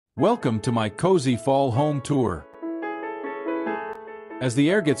Welcome to my cozy fall home tour. As the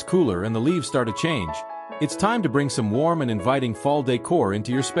air gets cooler and the leaves start to change, it's time to bring some warm and inviting fall decor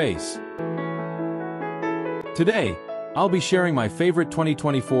into your space. Today, I'll be sharing my favorite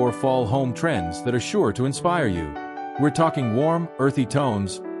 2024 fall home trends that are sure to inspire you. We're talking warm, earthy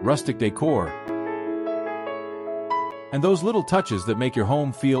tones, rustic decor, and those little touches that make your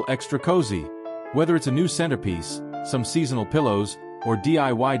home feel extra cozy. Whether it's a new centerpiece, some seasonal pillows, or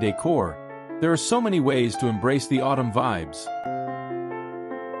DIY decor, there are so many ways to embrace the autumn vibes.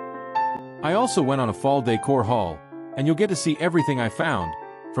 I also went on a fall decor haul, and you'll get to see everything I found,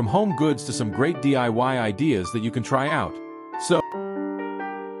 from home goods to some great DIY ideas that you can try out. So,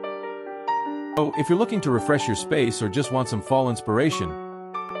 if you're looking to refresh your space or just want some fall inspiration,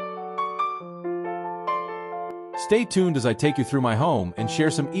 stay tuned as I take you through my home and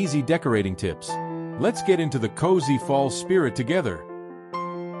share some easy decorating tips. Let's get into the cozy fall spirit together.